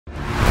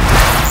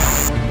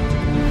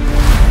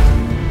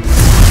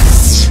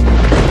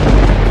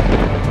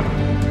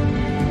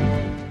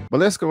But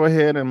let's go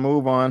ahead and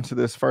move on to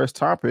this first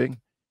topic.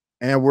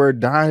 And we're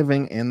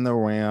diving in the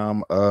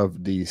realm of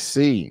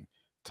DC,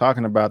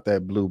 talking about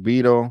that Blue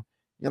Beetle.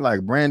 You're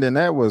like, Brandon,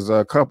 that was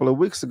a couple of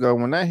weeks ago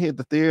when that hit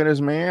the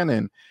theaters, man,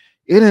 and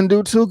it didn't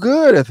do too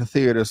good at the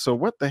theater. So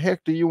what the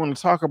heck do you want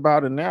to talk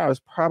about it now?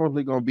 It's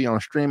probably going to be on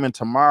streaming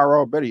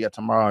tomorrow. Better yet,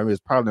 tomorrow. It was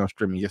probably on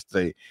streaming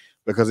yesterday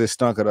because it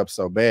stunk it up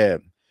so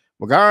bad.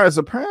 Well, guys,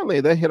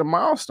 apparently they hit a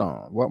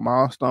milestone. What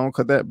milestone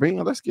could that be?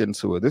 Let's get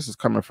into it. This is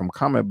coming from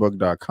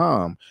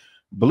comicbook.com.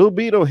 Blue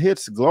Beetle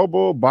hits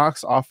global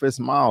box office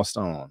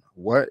milestone.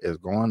 What is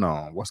going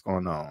on? What's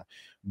going on?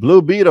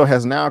 Blue Beetle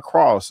has now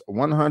crossed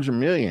 100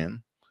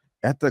 million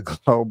at the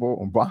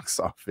global box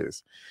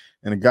office.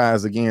 And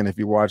guys, again, if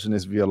you're watching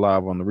this via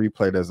live on the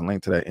replay, there's a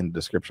link to that in the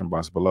description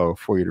box below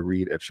for you to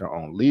read at your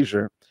own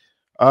leisure.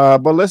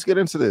 But let's get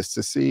into this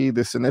to see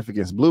the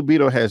significance. Blue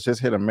Beetle has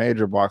just hit a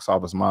major box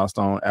office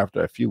milestone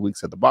after a few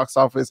weeks at the box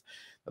office.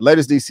 The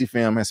latest DC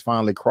film has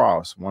finally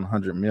crossed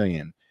 100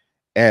 million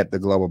at the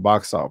global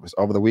box office.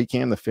 Over the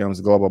weekend, the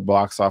film's global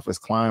box office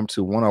climbed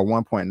to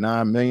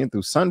 101.9 million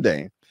through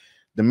Sunday.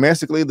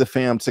 Domestically, the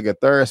film took a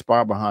third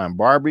spot behind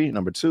Barbie,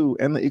 number 2,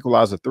 and The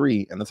Equalizer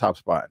 3 in the top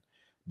spot.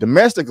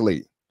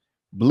 Domestically,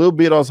 Blue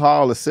Beetle's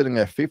haul is sitting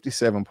at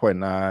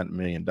 $57.9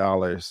 million.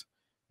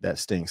 That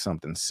stinks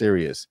something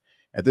serious.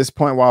 At this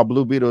point, while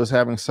Blue Beetle is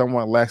having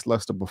somewhat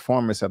lackluster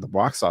performance at the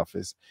box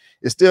office,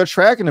 it's still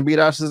tracking to beat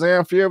out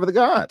Shazam! Fury of the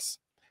Gods.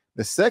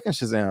 The second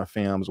Shazam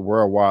film's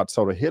worldwide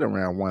total hit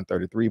around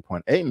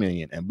 133.8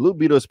 million, and Blue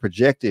Beetle is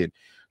projected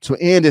to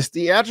end its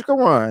theatrical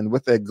run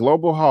with a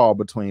global haul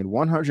between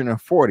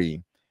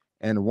 140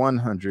 and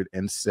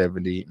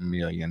 170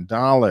 million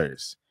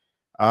dollars.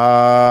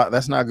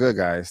 That's not good,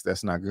 guys.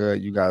 That's not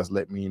good. You guys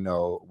let me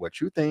know what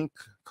you think,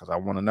 because I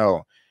want to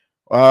know.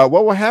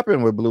 What will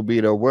happen with Blue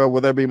Beetle? Well,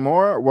 will there be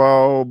more?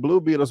 Well,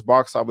 Blue Beetle's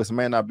box office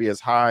may not be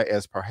as high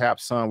as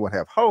perhaps some would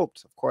have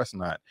hoped. Of course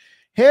not.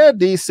 Head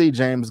DC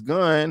James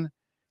Gunn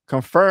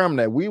confirmed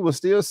that we will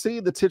still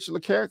see the titular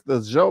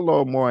characters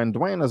Jolo, Moore, and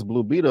Dwayne as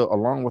Blue Beetle,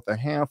 along with a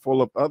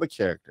handful of other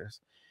characters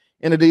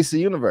in the DC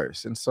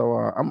universe. And so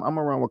I'm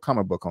around with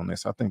comic book on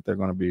this. I think they're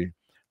going to be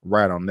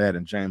right on that.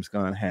 And James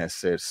Gunn has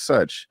said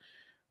such.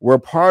 We're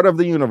part of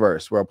the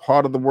universe. We're a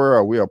part of the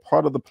world. We are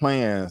part of the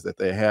plans that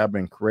they have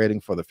been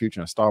creating for the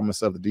future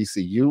installments of the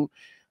DCU.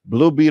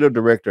 Blue Beetle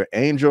director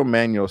Angel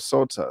Manuel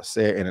Sota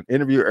said in an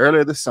interview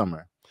earlier this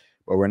summer,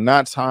 but we're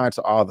not tied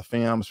to all the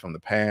films from the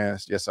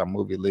past. Yes, our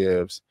movie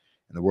lives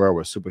in the world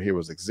where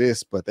superheroes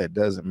exist, but that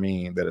doesn't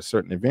mean that a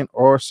certain event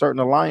or a certain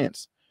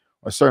alliance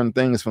or certain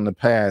things from the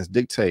past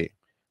dictate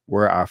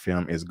where our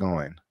film is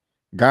going.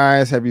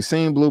 Guys, have you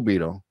seen Blue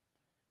Beetle?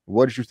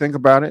 What did you think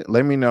about it?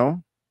 Let me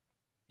know.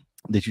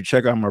 Did you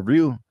check out my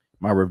review?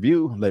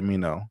 Let me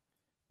know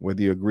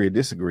whether you agree or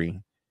disagree.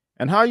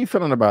 And how are you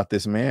feeling about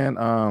this,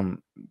 man?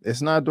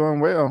 It's not doing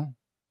well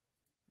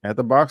at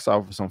the box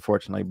office,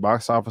 unfortunately.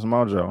 Box Office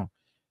Mojo,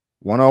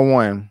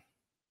 101,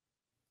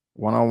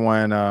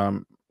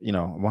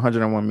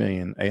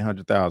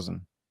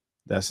 101,800,000.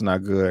 That's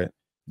not good.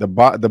 The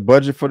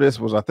budget for this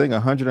was, I think,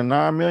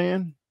 $109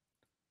 million.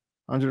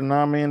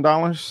 $109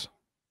 million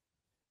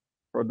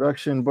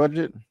production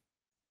budget.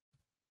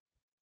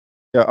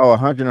 Yeah,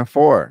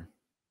 104.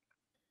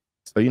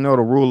 So the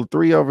rule of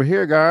 3 over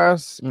here,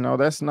 guys.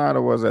 That's not,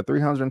 or was that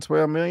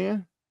 312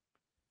 million?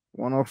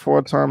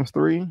 104 times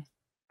 3.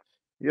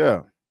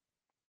 Yeah.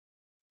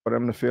 For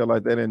them to feel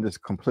like they didn't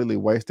just completely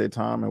waste their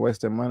time and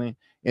waste their money.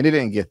 And they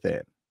didn't get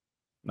that.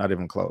 Not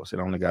even close. It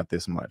only got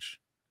this much.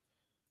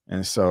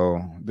 And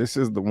so this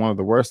is one of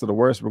the worst of the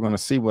worst. We're going to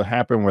see what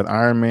happened with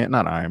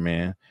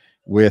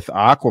with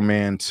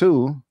Aquaman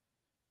 2.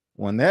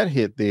 When that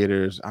hit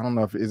theaters, I don't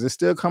know is it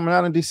still coming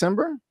out in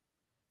December?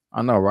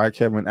 I know, right,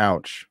 Kevin?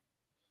 Ouch.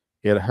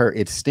 It hurt.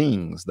 It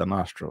stings the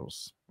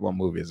nostrils. What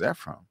movie is that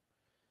from?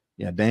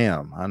 Yeah,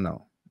 damn. I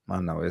know.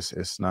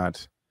 It's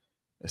not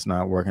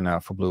working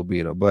out for Blue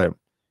Beetle. But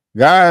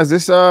guys,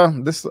 this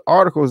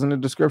article is in the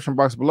description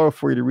box below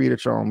for you to read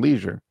at your own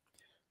leisure.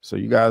 So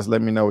you guys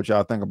let me know what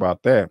y'all think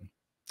about that.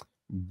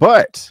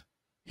 But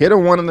hit a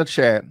 1 in the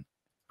chat.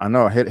 I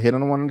know, hit on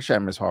the 1 in the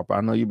chat, Miss Harper.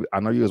 I know you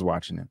was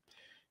watching it.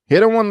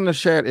 Hit a 1 in the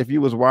chat if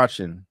you was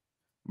watching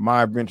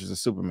My Adventures of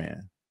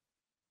Superman.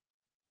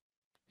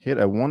 Hit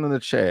a 1 in the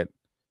chat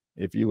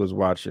if you was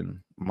watching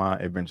My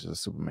Adventures of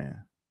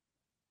Superman.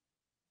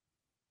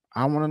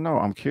 I want to know.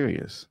 I'm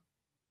curious.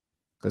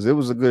 Because it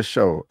was a good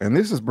show. And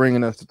this is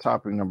bringing us to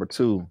topic number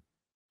 2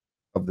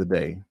 of the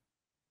day.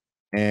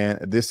 And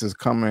this is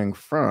coming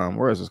from,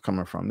 where is this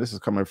coming from? This is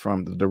coming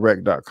from the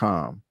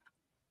direct.com.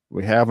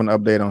 We have an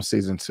update on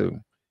season 2.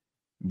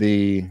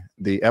 The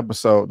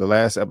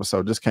last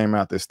episode just came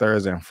out this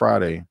Thursday and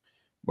Friday,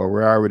 but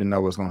we already know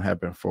what's going to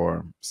happen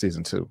for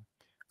season 2.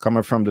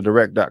 Coming from the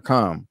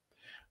direct.com.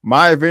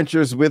 My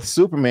Adventures with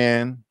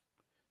Superman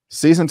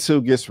season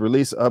 2 gets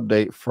release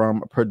update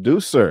from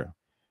producer.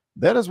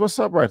 That is what's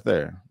up right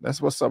there.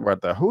 That's what's up right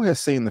there. Who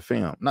has seen the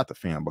film? Not the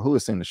film, but who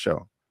has seen the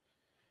show?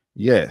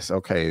 Yes.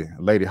 Okay.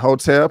 Lady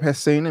Hotep has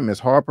seen it. Miss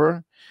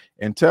Harper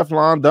and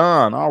Teflon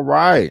Don. All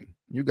right.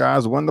 You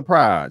guys won the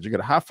prize. You get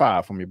a high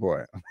five from your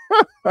boy.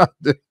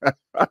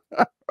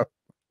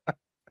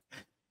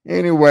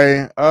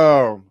 Anyway,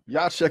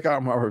 y'all check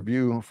out my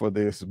review for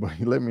this, but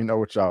let me know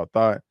what y'all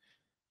thought.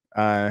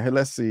 Hey,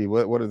 let's see.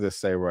 What does this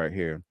say right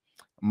here?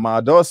 My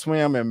Adult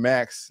Swim and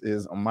Max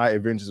is on My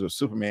Adventures with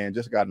Superman.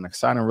 Just got an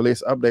exciting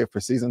release update for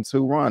season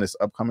 2 run. It's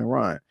upcoming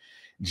run.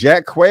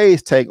 Jack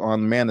Quaid's take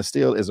on Man of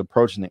Steel is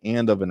approaching the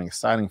end of an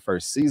exciting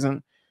first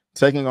season,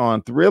 taking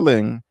on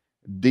thrilling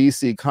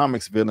DC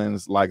Comics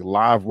villains like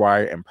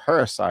Livewire and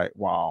Parasite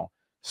while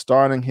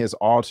starting his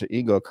alter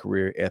ego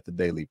career at the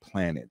Daily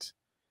Planet.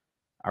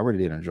 I really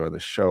did enjoy the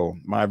show.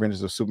 My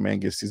Adventures of Superman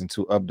gets season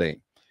 2 update.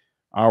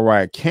 All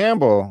right,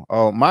 Campbell,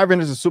 My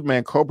Adventures of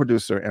Superman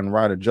co-producer and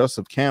writer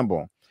Joseph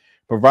Campbell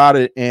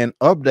provided an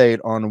update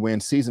on when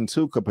season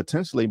 2 could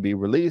potentially be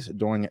released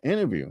during an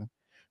interview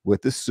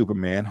with the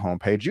Superman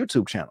homepage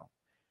YouTube channel.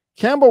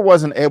 Campbell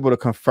wasn't able to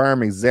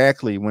confirm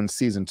exactly when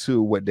season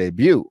 2 would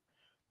debut,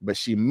 but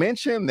she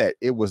mentioned that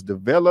it was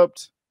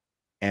developed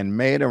and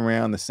made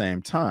around the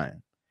same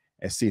time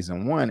as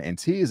season 1 and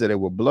teased that it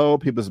will blow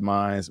people's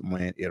minds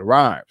when it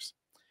arrives.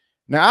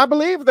 Now, I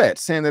believe that,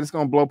 saying that it's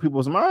going to blow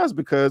people's minds,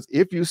 because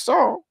if you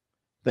saw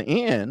the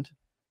end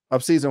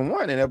of season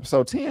 1 in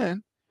episode 10,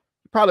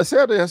 you probably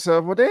said to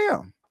yourself, well,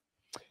 damn,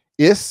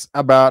 it's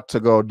about to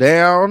go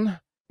down,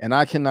 and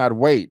I cannot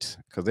wait,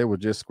 because they were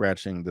just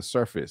scratching the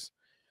surface.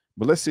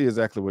 But let's see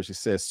exactly what she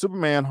says.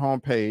 Superman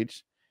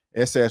homepage,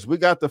 it says, we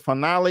got the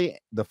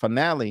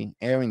finale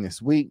airing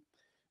this week.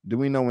 Do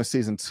we know when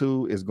season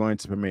 2 is going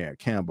to premiere?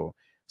 Campbell.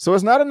 So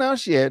it's not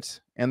announced yet,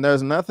 and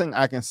there's nothing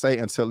I can say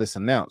until it's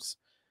announced.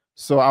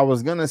 So I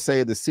was going to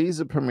say the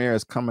season premiere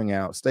is coming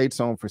out. Stay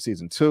tuned for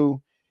season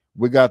 2.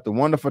 We got the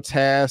wonderful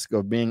task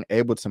of being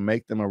able to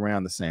make them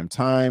around the same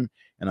time,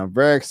 and I'm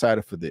very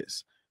excited for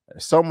this.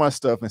 There's so much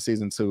stuff in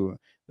season 2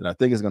 that I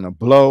think is going to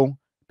blow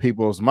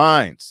people's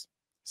minds.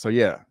 So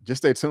yeah,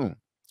 just stay tuned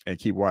and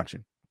keep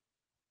watching.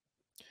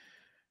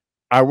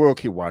 I will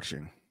keep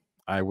watching.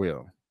 I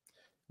will.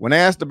 When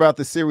asked about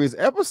the series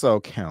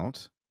episode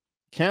count,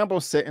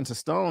 Campbell set into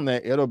stone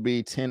that it'll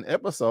be 10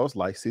 episodes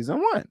like season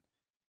 1.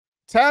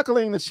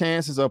 Tackling the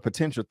chances of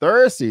potential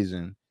third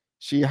season,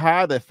 she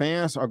highlighted that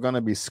fans are going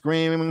to be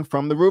screaming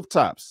from the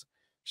rooftops.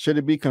 Should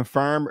it be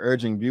confirmed,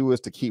 urging viewers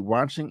to keep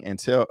watching and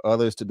tell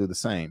others to do the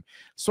same.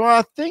 So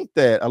I think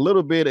that a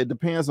little bit, it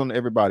depends on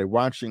everybody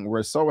watching.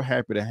 We're so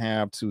happy to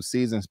have 2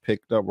 seasons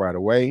picked up right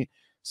away.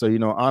 So, you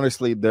know,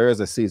 honestly, there is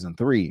a season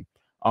 3.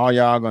 All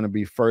y'all are going to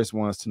be first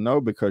ones to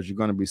know, because you're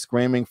going to be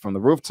screaming from the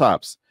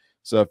rooftops.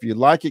 So if you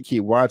like it,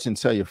 keep watching.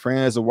 Tell your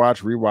friends to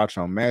watch. Rewatch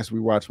on Max.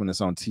 Rewatch when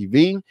it's on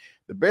TV.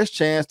 The best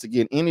chance to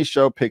get any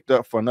show picked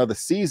up for another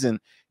season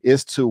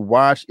is to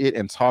watch it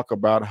and talk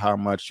about how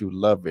much you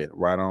love it.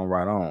 Right on,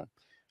 right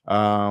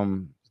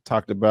on.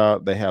 Talked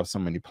about they have so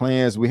many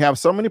plans. We have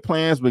so many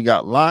plans. We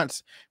got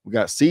lots. We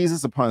got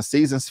seasons upon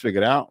seasons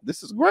figured out.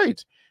 This is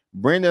great.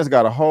 Brendan's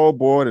got a whole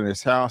board in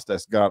his house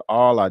that's got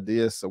all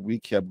ideas, so we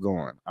kept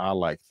going. I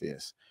like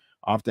this.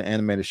 Often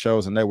animated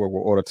shows and network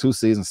will order 2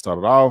 seasons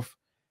started off.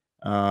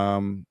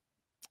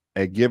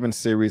 A given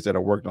series that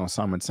are worked on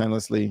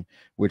simultaneously,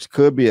 which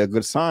could be a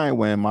good sign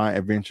when My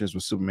Adventures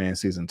with Superman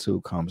season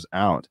 2 comes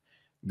out.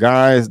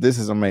 Guys, this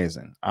is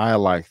amazing. I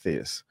like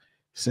this.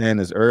 Saying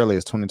as early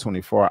as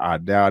 2024, I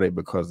doubt it,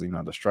 because, you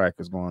know, the strike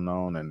is going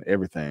on and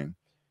everything.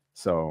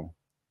 So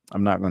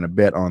I'm not going to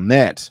bet on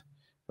that.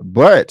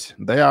 But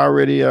they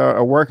already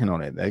are working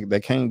on it.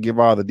 They can't give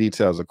all the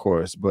details, of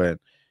course, but,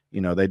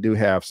 you know, they do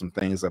have some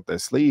things up their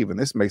sleeve, and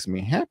this makes me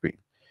happy.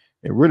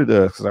 It really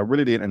does, because I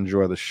really did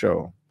enjoy the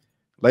show.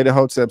 Lady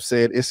Hotep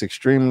said it's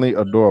extremely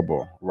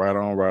adorable. Right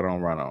on, right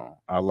on, right on.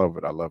 I love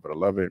it. I love it. I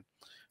love it.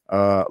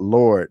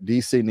 Lord,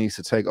 DC needs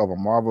to take over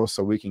Marvel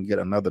so we can get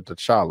another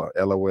T'Challa.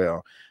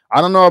 LOL.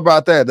 I don't know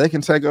about that. They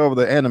can take over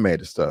the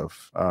animated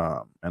stuff.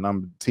 And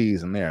I'm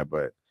teasing there,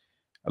 but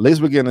at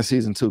least we're getting a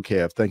season 2,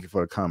 Kev. Thank you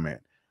for the comment.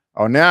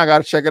 Oh, now I got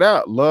to check it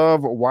out.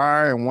 Love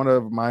Wire and one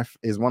of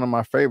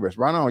my favorites.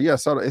 Right on. Yeah,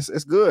 so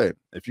it's good.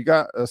 If you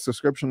got a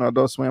subscription to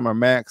Adult Swim or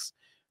Max,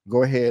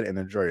 go ahead and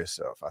enjoy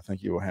yourself. I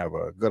think you will have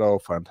a good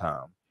old fun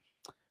time.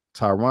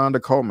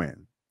 Sharronda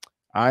Coleman,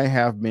 I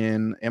have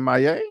been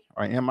MIA,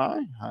 or am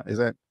I? Is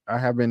that I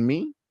have been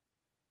me?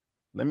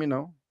 Let me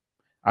know.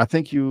 I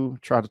think you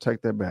tried to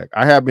take that back.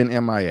 I have been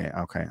MIA.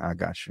 Okay, I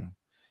got you.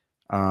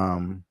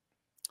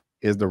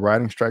 Is the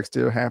writing strike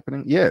still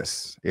happening?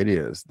 Yes, it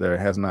is. There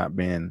has not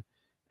been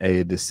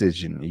a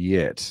decision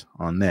yet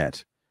on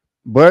that.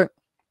 But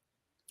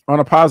on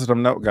a positive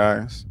note,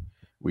 guys,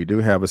 we do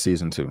have a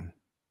season 2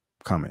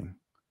 coming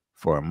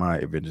for My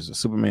Adventures of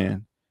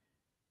Superman.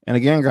 And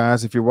again,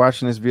 guys, if you're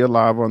watching this via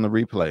live on the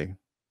replay,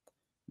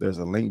 there's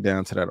a link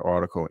down to that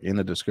article in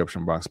the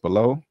description box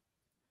below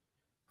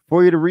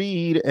for you to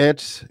read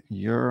at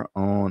your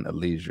own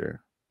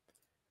leisure.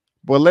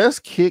 But let's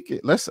kick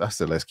it. Let's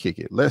kick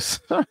it.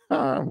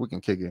 We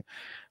can kick it.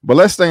 But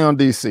let's stay on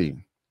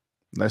DC.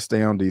 Let's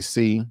stay on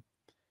DC.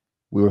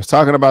 We were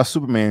talking about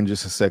Superman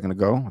just a second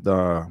ago,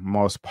 the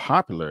most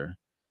popular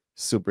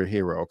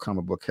superhero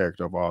comic book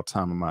character of all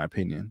time, in my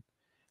opinion.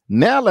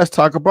 Now let's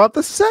talk about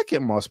the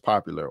second most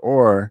popular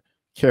or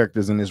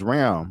characters in this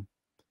realm.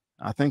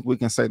 I think we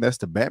can say that's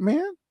the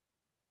Batman.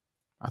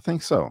 I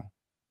think so.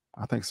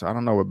 I think so. I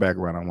don't know what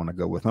background I want to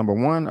go with. Number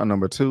one or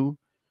number two?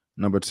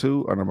 Number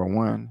two or number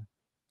one?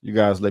 You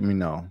guys let me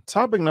know.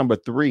 Topic number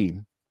three,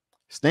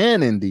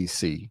 staying in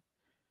DC.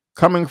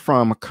 Coming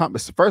from,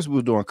 first we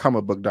were doing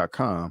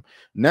comicbook.com.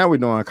 Now we're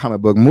doing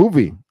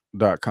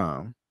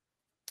comicbookmovie.com.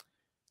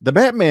 The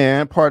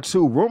Batman Part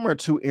 2 rumored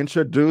to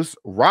introduce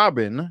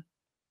Robin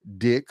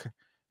Dick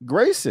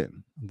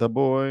Grayson, the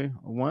boy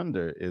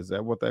wonder. Is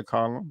that what they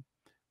call him?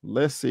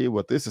 Let's see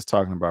what this is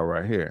talking about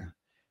right here.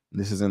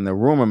 This is in the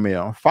rumor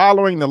mill.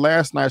 Following the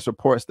last night's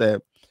reports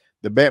that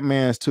the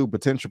Batman's 2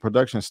 potential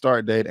production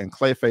start date and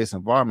Clayface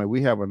involvement,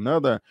 we have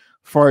another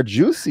far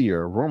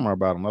juicier rumor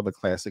about another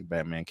classic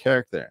Batman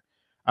character.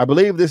 I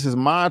believe this is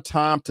my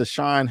time to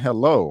shine.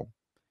 Hello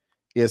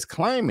is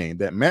claiming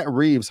that Matt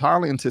Reeves'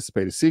 highly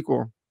anticipated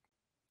sequel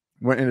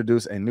will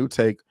introduce a new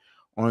take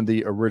on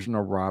the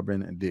original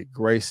Robin and Dick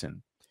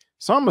Grayson.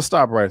 So I'm gonna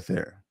stop right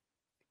there.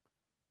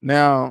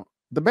 Now,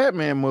 the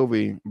Batman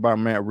movie by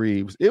Matt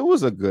Reeves, it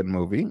was a good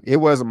movie. It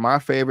wasn't my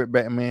favorite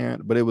Batman,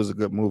 but it was a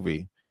good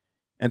movie.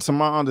 And to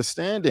my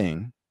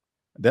understanding,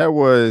 that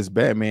was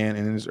Batman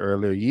in his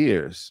earlier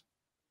years.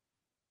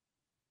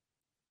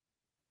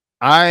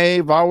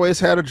 I've always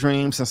had a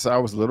dream since I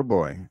was a little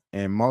boy,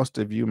 and most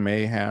of you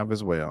may have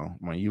as well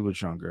when you was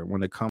younger.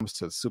 When it comes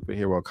to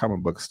superhero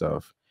comic book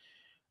stuff,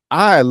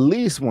 I at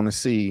least want to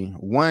see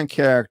one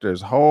character's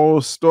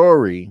whole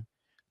story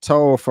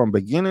told from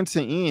beginning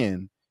to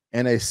end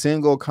in a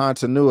single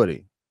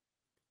continuity.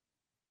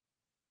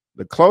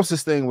 The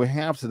closest thing we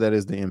have to that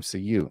is the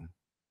MCU,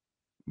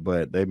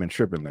 but they've been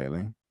tripping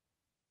lately.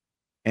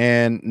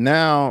 And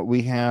now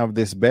we have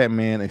this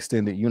Batman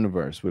extended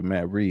universe with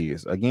Matt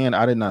Reeves. Again,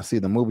 I did not see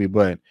the movie,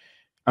 but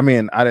I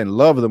mean, I didn't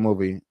love the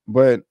movie,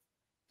 but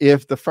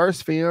if the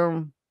first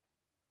film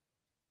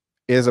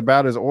is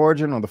about his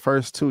origin or the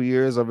first 2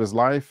 years of his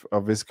life,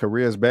 of his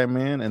career as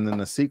Batman, and then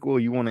the sequel,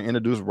 you want to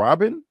introduce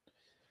Robin,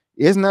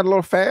 isn't that a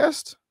little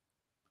fast?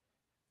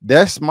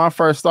 That's my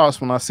first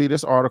thoughts when I see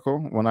this article,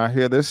 when I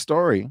hear this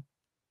story.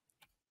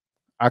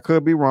 I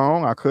could be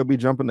wrong. I could be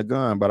jumping the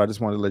gun, but I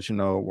just wanted to let you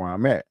know where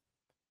I'm at.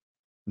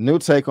 New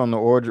take on the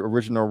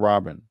original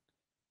Robin.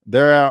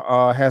 There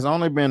has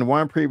only been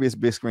one previous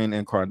big screen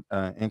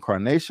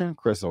incarnation,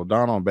 Chris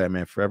O'Donnell on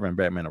Batman Forever and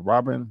Batman and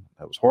Robin.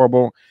 That was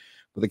horrible.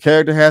 But the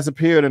character has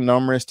appeared in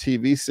numerous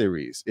TV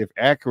series. If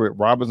accurate,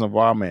 Robin's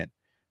involvement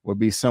would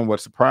be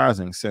somewhat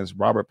surprising since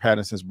Robert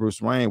Pattinson's Bruce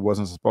Wayne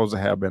wasn't supposed to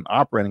have been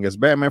operating as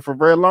Batman for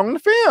very long in the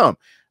film.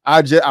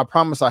 I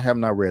promise I have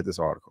not read this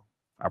article.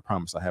 I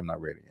promise I have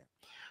not read it yet.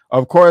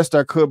 Of course,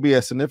 there could be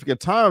a significant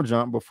time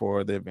jump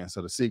before the events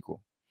of the sequel.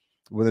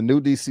 When the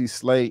new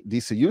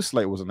DCU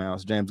slate was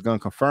announced, James Gunn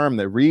confirmed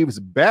that Reeves'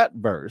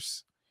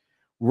 Batverse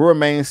will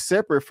remain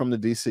separate from the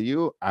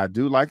DCU. I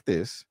do like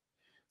this.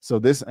 So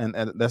this, and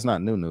that's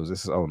not new news.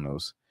 This is old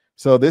news.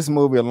 So this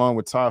movie, along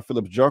with Todd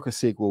Phillips' Joker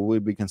sequel, will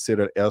be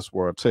considered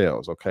Elseworld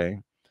Tales.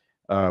 Okay,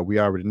 we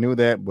already knew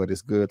that, but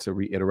it's good to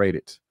reiterate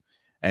it.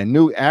 A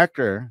new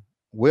actor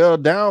will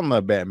down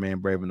the Batman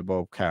Brave and the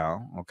Bold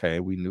Cow. Okay,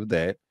 we knew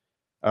that.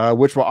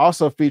 Which will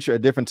also feature a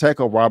different take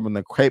on Robin,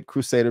 the Cape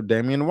Crusader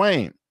Damian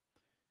Wayne.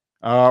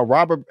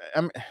 Robert,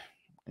 I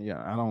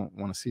don't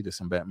want to see this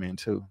in Batman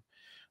too.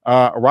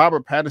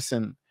 Robert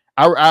Pattinson.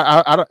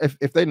 I don't.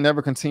 If they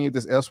never continued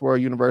this Elseworld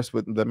universe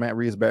with the Matt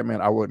Reeves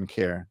Batman, I wouldn't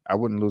care. I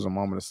wouldn't lose a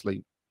moment of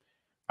sleep.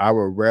 I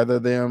would rather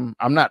them.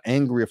 I'm not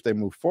angry if they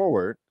move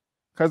forward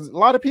because a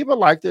lot of people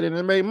liked it and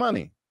it made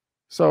money.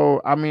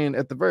 So I mean,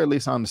 at the very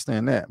least, I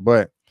understand that.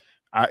 But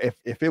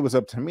if it was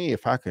up to me,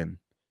 if I can,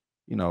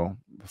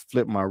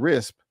 flip my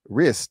wrist,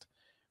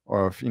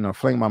 or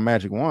fling my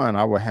magic wand,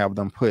 I would have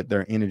them put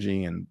their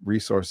energy and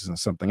resources in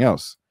something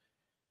else.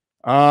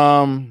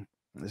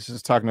 This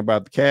is talking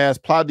about the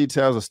cast. Plot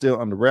details are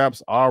still under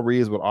wraps. All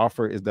Reeves would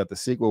offer is that the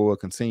sequel will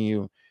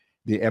continue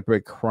the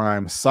epic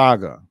crime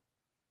saga.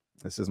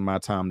 This is my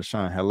time to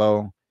shine.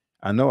 Hello.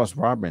 I know it's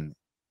Robin.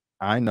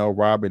 I know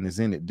Robin is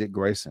in it, Dick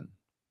Grayson.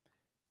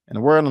 And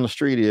the word on the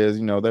street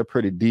is, they're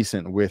pretty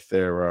decent with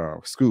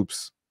their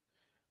scoops.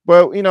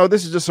 But,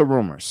 this is just a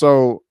rumor.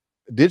 So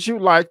did you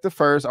like the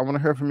first? I want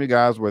to hear from you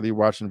guys, whether you're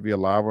watching via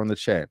live or in the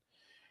chat.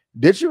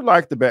 Did you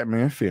like the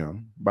Batman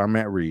film by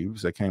Matt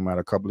Reeves that came out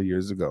a couple of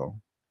years ago?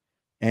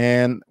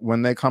 And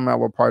when they come out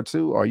with part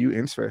 2, are you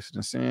interested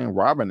in seeing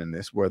Robin in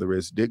this, whether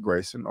it's Dick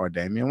Grayson or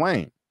Damian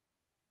Wayne?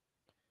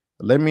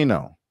 Let me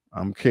know.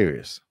 I'm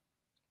curious.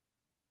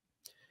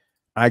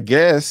 I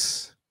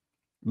guess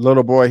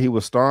little boy he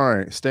was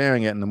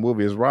staring at in the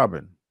movie is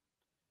Robin.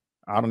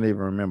 I don't even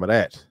remember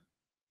that.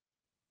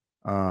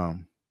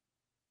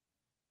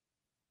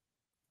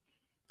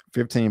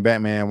 15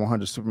 Batman,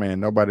 100 Superman.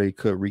 Nobody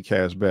could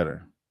recast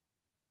better.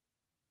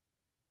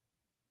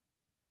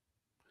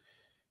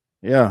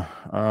 Yeah.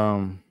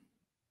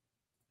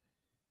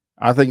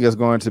 I think it's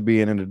going to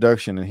be an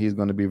introduction and he's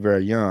going to be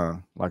very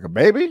young, like a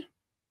baby.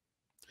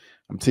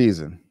 I'm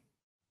teasing.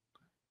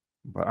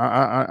 But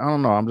I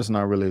don't know. I'm just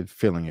not really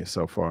feeling it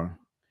so far.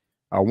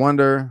 I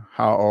wonder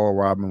how old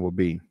Robin will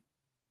be.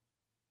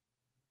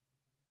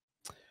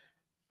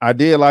 I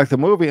did like the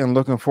movie and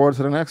looking forward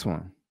to the next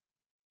one.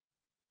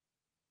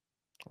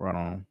 Right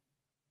on.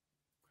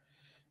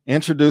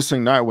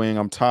 Introducing Nightwing.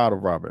 I'm tired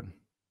of Robin.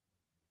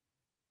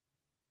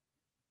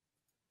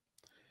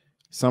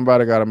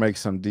 Somebody got to make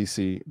some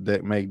DC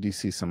that make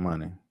DC some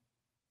money.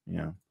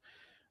 Yeah.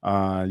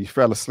 You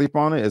fell asleep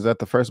on it? Is that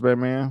the first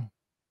Batman?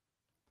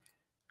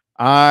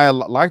 I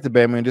like the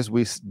Batman. Just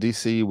wish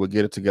DC would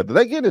get it together.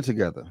 They get it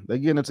together. They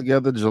getting it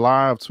together.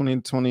 July of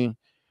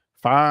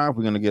 2025.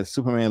 We're gonna get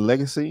Superman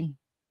Legacy.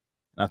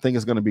 I think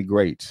it's gonna be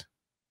great.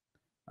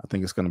 I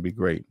think it's gonna be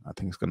great. I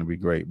think it's gonna be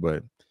great.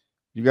 But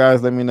you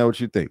guys, let me know what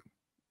you think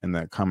in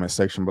that comment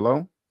section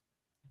below.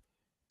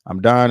 I'm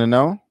dying to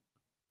know.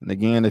 And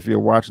again, if you're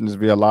watching this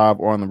via live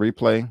or on the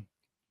replay,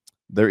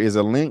 there is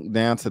a link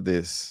down to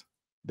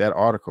that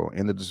article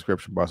in the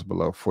description box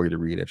below for you to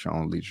read at your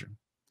own leisure.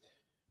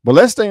 But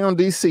let's stay on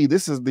DC.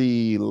 This is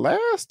the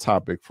last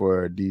topic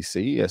for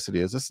DC. Yes, it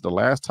is. This is the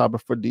last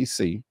topic for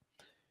DC.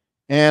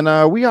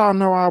 And we all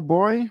know our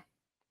boy,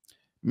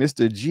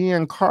 Mr.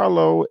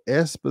 Giancarlo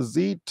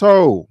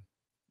Esposito.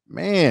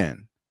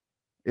 Man,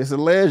 it's a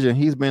legend.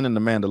 He's been in The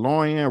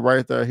Mandalorian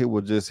right there. He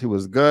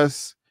was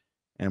Gus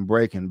in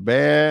Breaking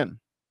Bad.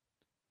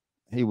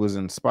 He was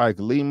in Spike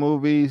Lee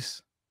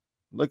movies.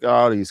 Look at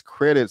all these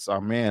credits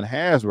our man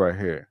has right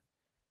here.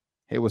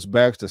 He was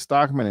Baxter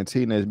Stockman in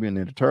Teenage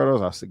Mutant Ninja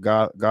Turtles. I said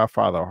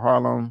Godfather of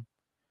Harlem.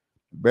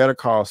 Better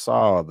Call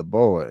Saul, The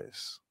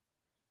Boys.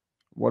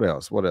 What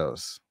else? What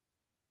else?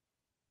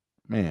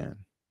 Man,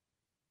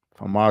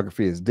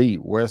 filmography is deep.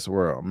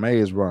 Westworld,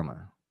 Maze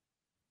Runner,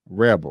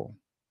 Rebel,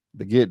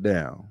 The Get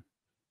Down,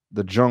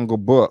 The Jungle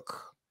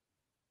Book,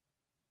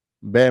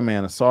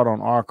 Batman, Assault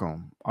on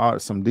Arkham,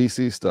 some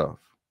DC stuff.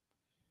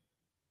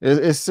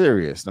 It's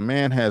serious. The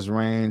man has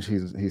range.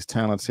 He's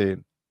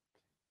talented.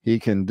 He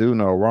can do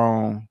no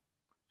wrong.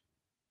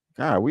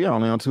 God, we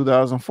only on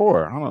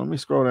 2004. Hold on, let me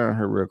scroll down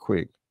here real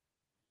quick.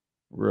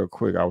 Real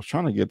quick. I was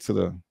trying to get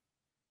to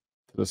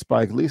the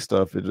Spike Lee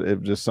stuff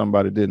if just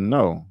somebody didn't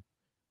know.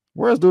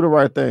 Where's Do the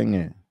Right Thing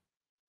in?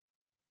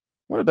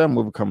 When did that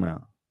movie come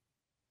out?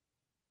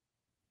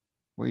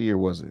 What year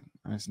was it?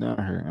 It's down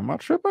here. Am I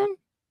tripping?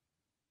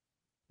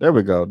 There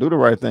we go. Do the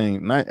Right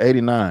Thing,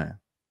 89.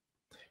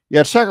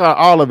 Yeah, check out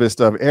all of his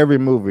stuff. Every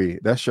movie.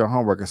 That's your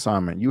homework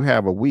assignment. You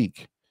have a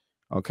week.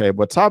 Okay,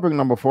 but topic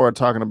number 4,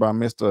 talking about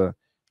Mr.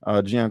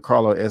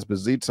 Giancarlo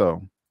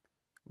Esposito.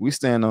 We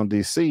stand on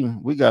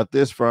DC. We got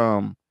this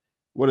from,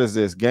 what is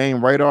this,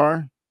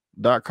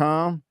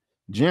 GameRadar.com.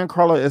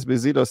 Giancarlo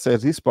Esposito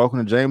says he's spoken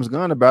to James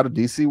Gunn about a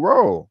DC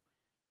role.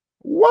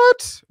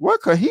 What?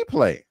 What could he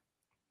play?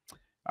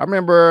 I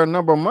remember a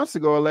number of months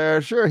ago,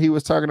 last year, he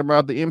was talking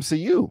about the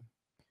MCU,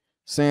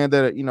 saying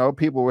that, you know,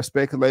 people were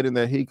speculating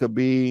that he could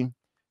be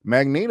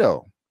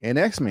Magneto in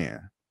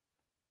X-Men.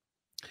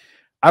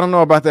 I don't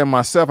know about that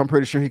myself. I'm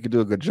pretty sure he could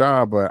do a good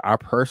job, but I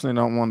personally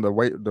don't want the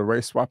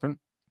race swapping.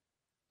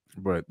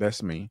 But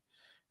that's me,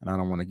 and I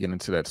don't want to get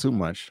into that too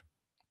much.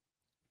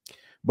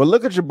 But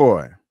look at your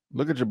boy.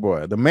 Look at your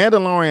boy. The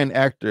Mandalorian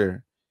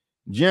actor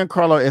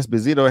Giancarlo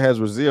Esposito has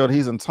revealed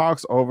he's in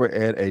talks over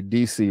at a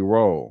DC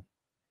role.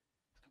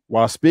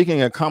 While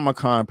speaking at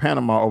Comic-Con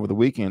Panama over the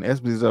weekend,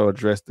 Esposito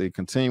addressed the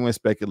continuing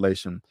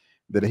speculation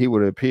that he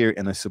would appear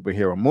in a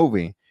superhero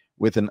movie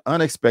with an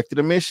unexpected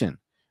admission.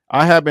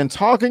 I have been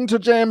talking to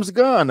James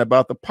Gunn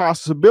about the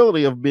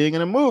possibility of being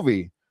in a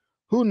movie.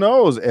 Who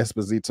knows,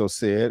 Esposito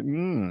said.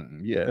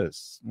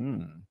 Yes.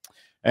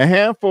 A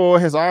handful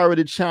has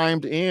already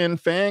chimed in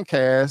fan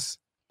casts,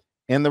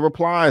 and the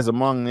replies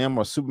among them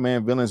are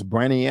Superman villains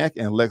Brainiac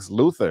and Lex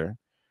Luthor.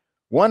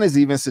 One has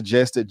even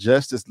suggested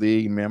Justice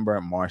League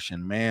member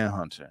Martian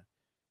Manhunter.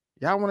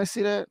 Y'all want to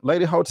see that?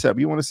 Lady Hotep,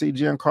 you want to see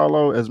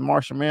Giancarlo as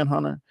Martian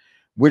Manhunter?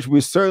 Which we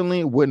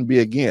certainly wouldn't be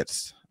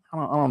against. I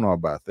don't know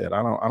about that.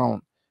 I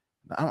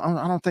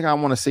don't think I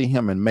want to see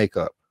him in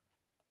makeup.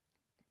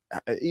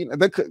 You know,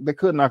 they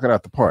could knock it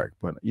out the park,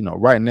 but you know,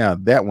 right now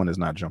that one is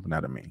not jumping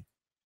out at me.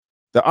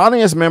 The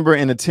audience member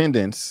in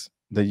attendance,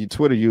 the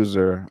Twitter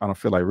user, I don't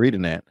feel like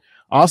reading that,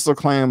 also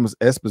claims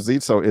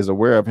Esposito is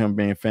aware of him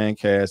being fan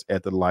cast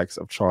at the likes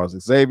of Charles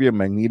Xavier,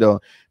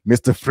 Magneto,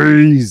 Mr.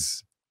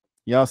 Freeze.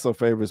 He also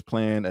favors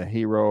playing a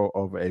hero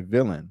over a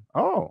villain.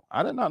 Oh,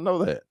 I did not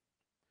know that.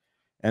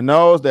 And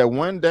knows that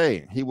one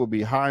day he will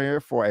be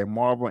hired for a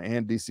Marvel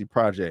and DC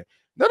project.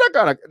 Then I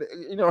gotta,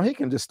 you know, he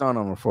can just stun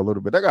on him for a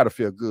little bit. That gotta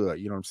feel good.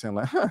 You know what I'm saying?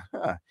 Like,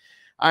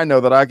 I know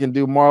that I can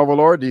do Marvel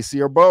or DC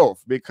or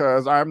both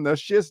because I'm the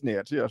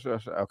shiznit. Yeah, sure.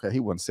 Okay, he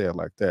wouldn't say it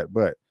like that,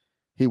 but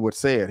he would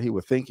say it. He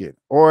would think it,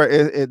 or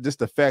it just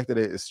the fact that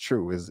it is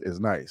true is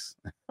nice.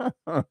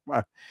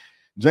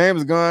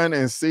 James Gunn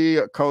and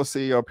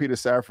co-CEO Peter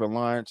Safran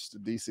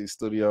launched DC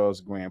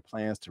Studios' grand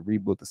plans to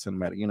reboot the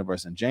cinematic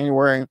universe in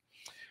January.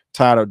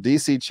 Titled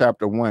DC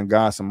Chapter 1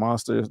 Gods and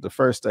Monsters, the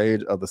first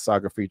stage of the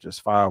saga features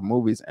 5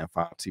 movies and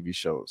 5 TV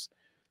shows.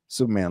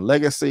 Superman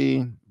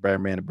Legacy,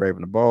 Batman the Brave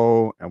and the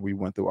Bold, and we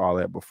went through all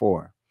that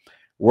before.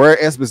 where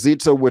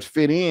Esposito would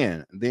fit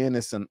in, then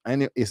it's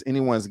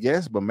anyone's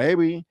guess, but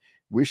maybe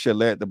we should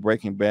let the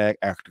Breaking Bad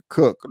actor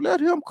cook. Let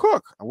him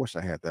cook. I wish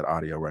I had that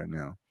audio right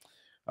now.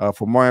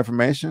 For more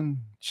information,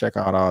 check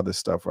out all this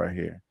stuff right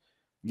here.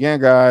 Again,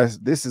 guys,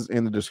 this is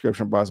in the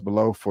description box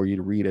below for you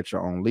to read at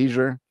your own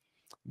leisure.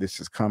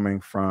 This is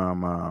coming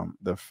from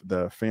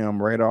the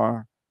Film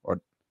Radar, or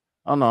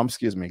oh no,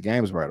 excuse me,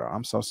 Games Radar.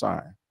 I'm so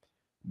sorry.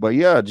 But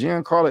yeah,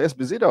 Giancarlo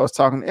Esposito is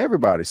talking to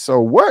everybody. So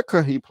what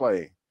could he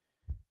play?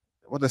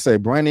 What they say?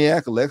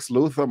 Brainiac, Lex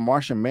Luthor,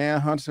 Martian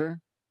Manhunter.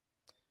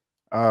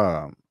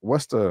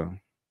 What's the?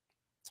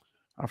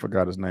 I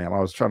forgot his name. I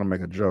was trying to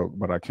make a joke,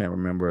 but I can't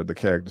remember the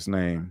character's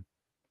name.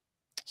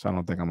 So I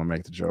don't think I'm gonna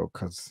make the joke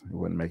because it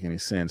wouldn't make any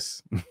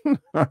sense.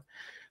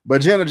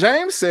 But Jenna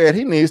James said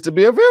he needs to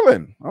be a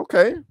villain.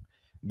 Okay.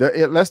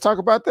 Let's talk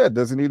about that.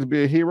 Does he need to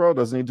be a hero?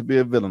 Does he need to be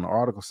a villain? The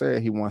article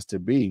said he wants to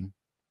be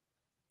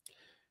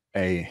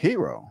a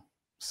hero.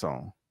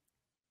 So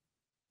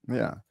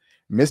yeah.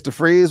 Mr.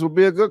 Freeze would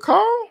be a good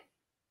call.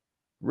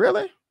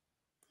 Really?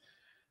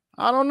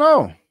 I don't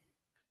know.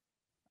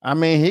 I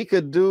mean, he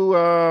could do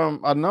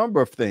a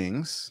number of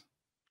things,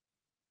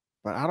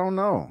 but I don't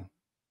know.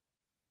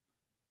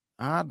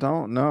 I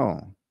don't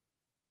know.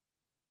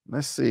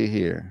 Let's see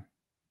here.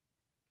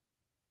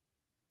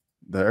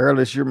 The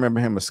earliest you remember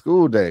him is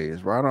School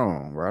Days. Right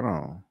on, right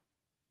on.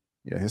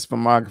 Yeah, his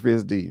filmography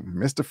is deep.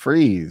 Mr.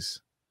 Freeze.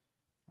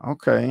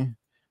 Okay.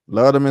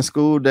 Loved him in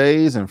School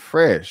Days and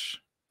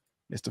Fresh.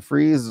 Mr.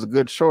 Freeze is a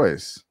good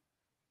choice.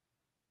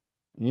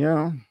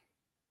 Yeah.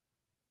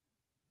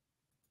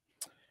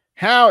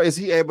 How is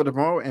he able to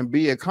promote and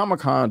be at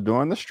Comic-Con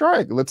during the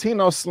strike?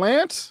 Latino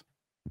Slant?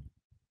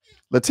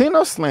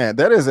 Latino Slant,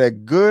 that is a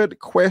good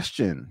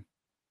question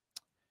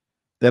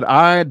that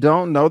I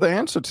don't know the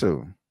answer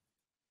to.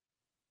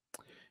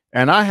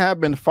 And I have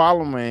been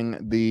following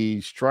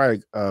the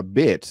strike a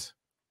bit,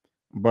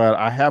 but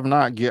I have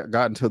not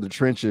gotten to the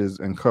trenches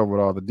and covered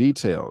all the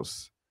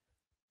details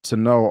to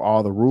know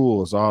all the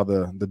rules, all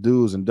the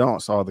do's and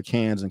don'ts, all the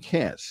cans and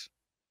can'ts.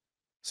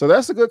 So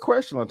that's a good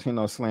question,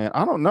 Latino Slant.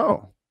 I don't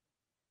know.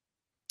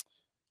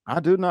 I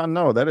do not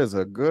know. That is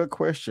a good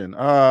question.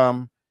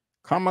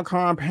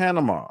 Comic-Con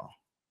Panama.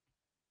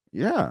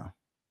 Yeah.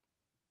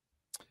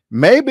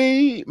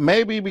 Maybe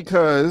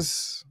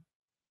because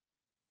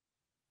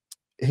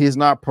he's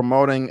not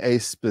promoting a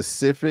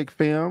specific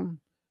film.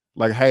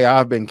 Like, hey,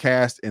 I've been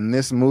cast in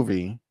this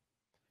movie.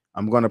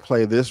 I'm going to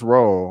play this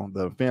role.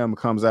 The film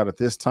comes out at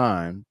this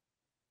time.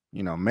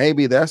 You know,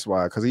 maybe that's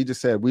why, because he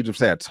just said we just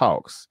had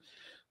talks.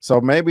 So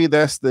maybe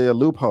that's the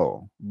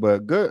loophole.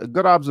 But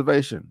good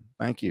observation.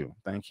 Thank you.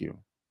 Thank you.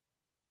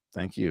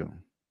 Thank you.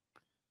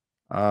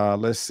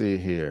 Let's see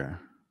here.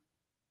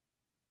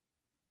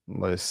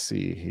 Let's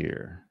see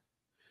here.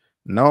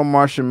 No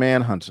Martian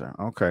Manhunter.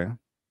 Okay.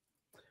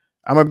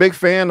 I'm a big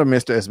fan of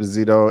Mr.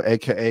 Esposito,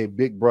 aka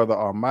Big Brother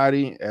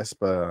Almighty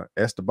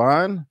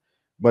Esteban,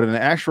 but in an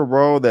actual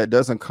role that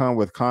doesn't come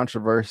with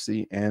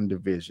controversy and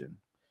division.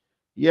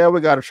 Yeah, we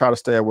got to try to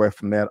stay away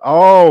from that.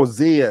 Oh,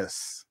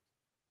 Zeus.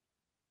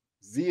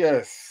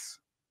 Zeus.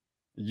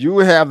 You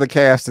have the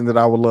casting that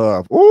I would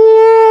love.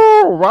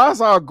 Ooh, Ra's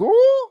al Ghul.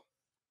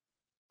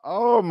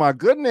 Oh my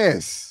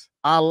goodness.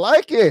 I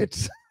like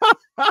it.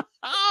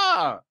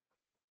 Hold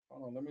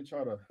on, let me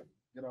try to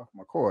get off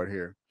my cord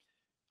here.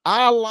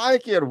 I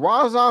like it.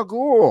 Ra's al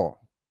Ghul.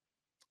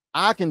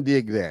 I can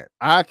dig that.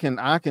 I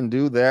can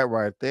do that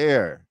right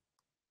there.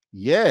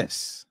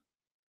 Yes.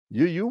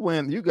 You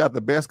win. You got the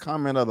best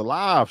comment of the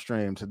live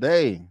stream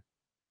today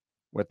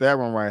with that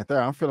one right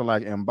there. I'm feeling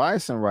like M.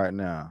 Bison right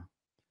now.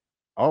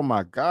 Oh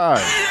my God.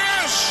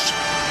 Yes!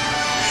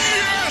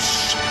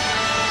 Yes!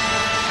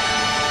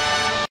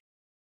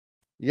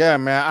 Yeah,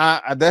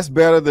 man. That's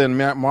better than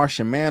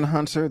Martian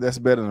Manhunter. That's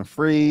better than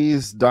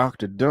Freeze,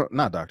 Dr. Doom,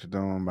 not Dr.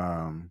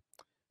 Doom,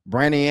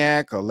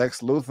 Brainiac or Lex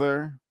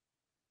Luthor.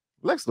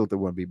 Lex Luthor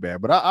wouldn't be bad,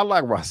 but I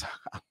like Ra's.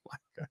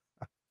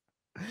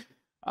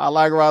 I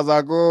like Ra's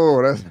al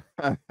Ghul.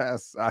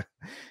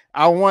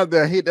 I want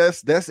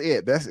that. That's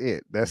it. That's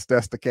it. That's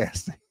the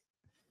casting.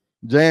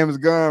 James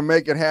Gunn,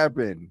 make it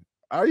happen.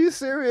 Are you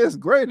serious?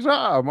 Great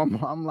job.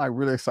 I'm like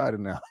really excited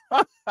now.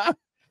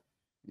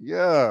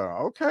 Yeah.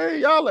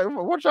 Okay. Y'all,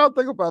 what y'all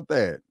think about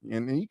that?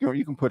 And you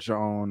can put your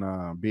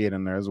own bid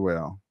in there as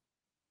well.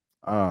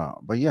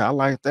 But yeah, I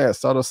like that.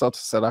 Soto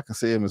said I can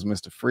see him as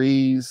Mr.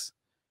 Freeze.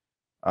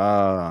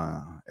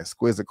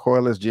 Exquisite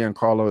Corliss.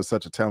 Giancarlo is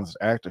such a talented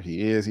actor.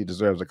 He is. He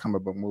deserves a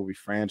comic book movie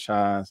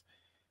franchise.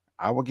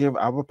 I would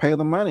pay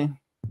the money.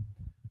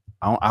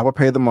 I would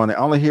pay the money.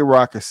 Only hero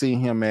I could see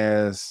him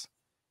as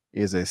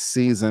is a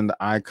seasoned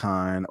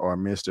icon or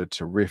Mr.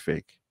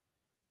 Terrific.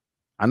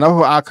 I know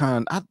who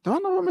icon. I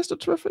don't know who Mr.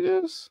 Terrific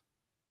is.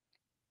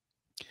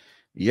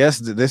 Yes,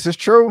 this is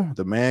true.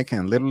 The man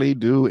can literally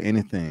do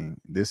anything.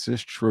 This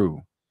is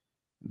true.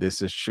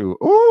 This is true.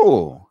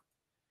 Oh,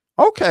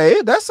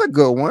 okay. That's a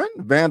good one.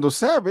 Vandal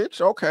Savage.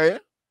 Okay.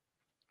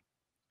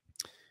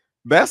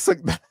 That's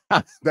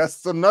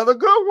another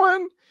good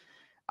one.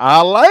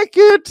 I like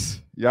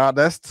it. Y'all,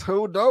 that's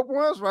two dope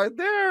ones right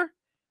there.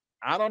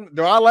 I don't.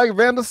 Do I like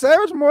Vandal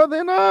Savage more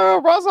than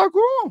Ra's al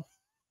Ghul?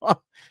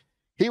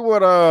 He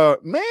would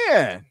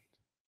man.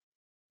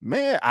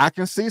 I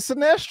can see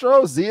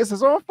Sinestro. Zeus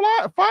is on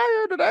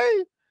fire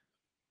today.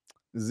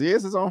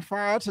 Zeus is on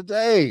fire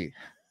today.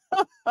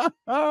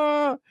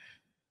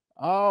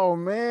 Oh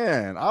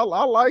man, I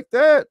like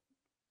that.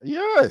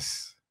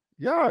 Yes,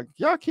 y'all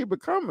keep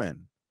it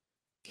coming.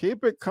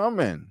 Keep it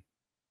coming.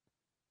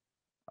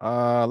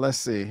 Let's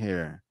see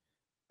here.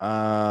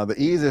 The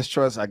easiest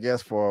choice, I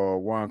guess, for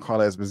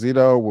Giancarlo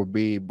Esposito would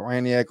be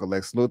Brainiac or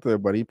Lex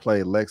Luthor, but he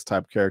played Lex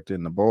type character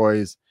in The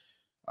Boys.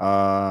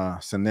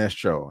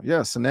 Sinestro. Yeah,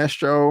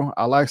 Sinestro.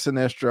 I like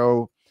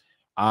Sinestro.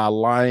 I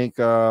like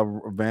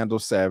Vandal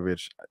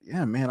Savage.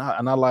 Yeah, man. I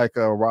like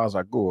Ra's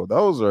al Ghul.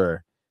 Those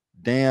are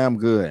damn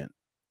good.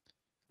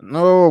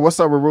 No, what's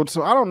up with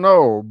Ruto? I don't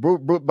know.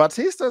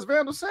 Batista's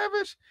Vandal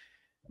Savage?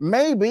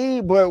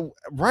 Maybe, but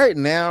right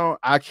now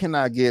I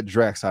cannot get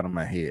Drax out of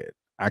my head.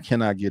 I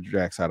cannot get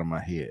Drax out of my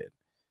head.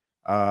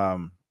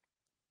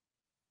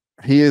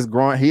 He is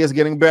growing, he is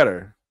getting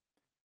better,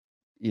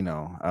 you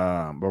know.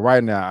 But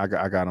right now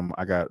I got him,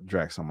 I got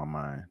Drax on my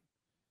mind.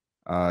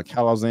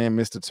 Calazan,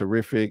 Mr.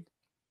 Terrific,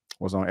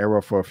 was on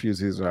Arrow for a few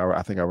seasons.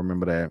 I think I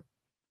remember that.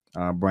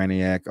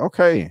 Brainiac.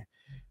 Okay.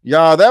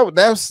 Y'all,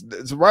 that's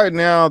right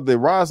now. The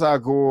Ra's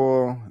al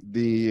Ghul,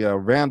 the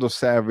Vandal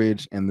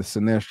Savage, and the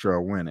Sinestro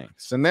are winning.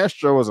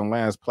 Sinestro is in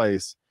last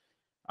place.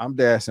 I'm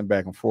dashing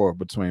back and forth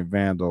between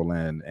Vandal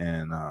and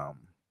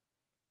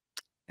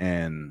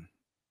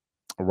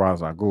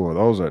Ra's al Ghul.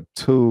 Those are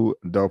two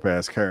dope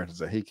ass characters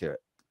that he could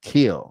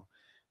kill.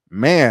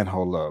 Man,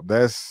 hold up.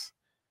 That's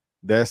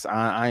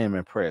I am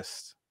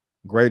impressed.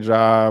 Great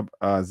job,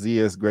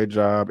 Zeus. Great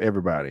job,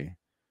 everybody.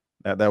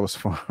 That was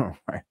fun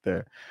right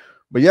there.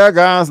 But yeah,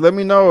 guys, let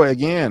me know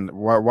again.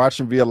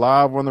 Watching via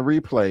live on the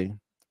replay,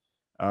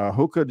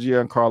 who could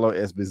Giancarlo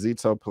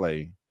Esposito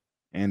play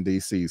in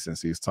DC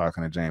since he's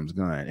talking to James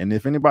Gunn? And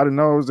if anybody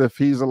knows if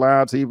he's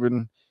allowed to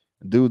even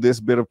do this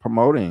bit of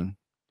promoting,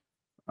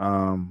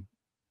 you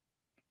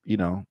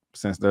know,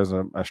 since there's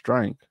a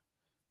strike,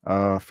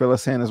 fill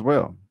us in as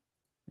well.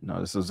 You know,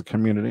 this is a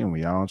community and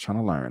we all trying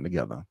to learn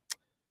together.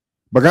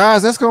 But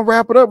guys, that's gonna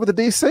wrap it up with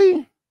the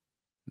DC.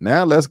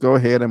 Now let's go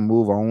ahead and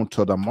move on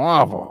to the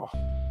Marvel.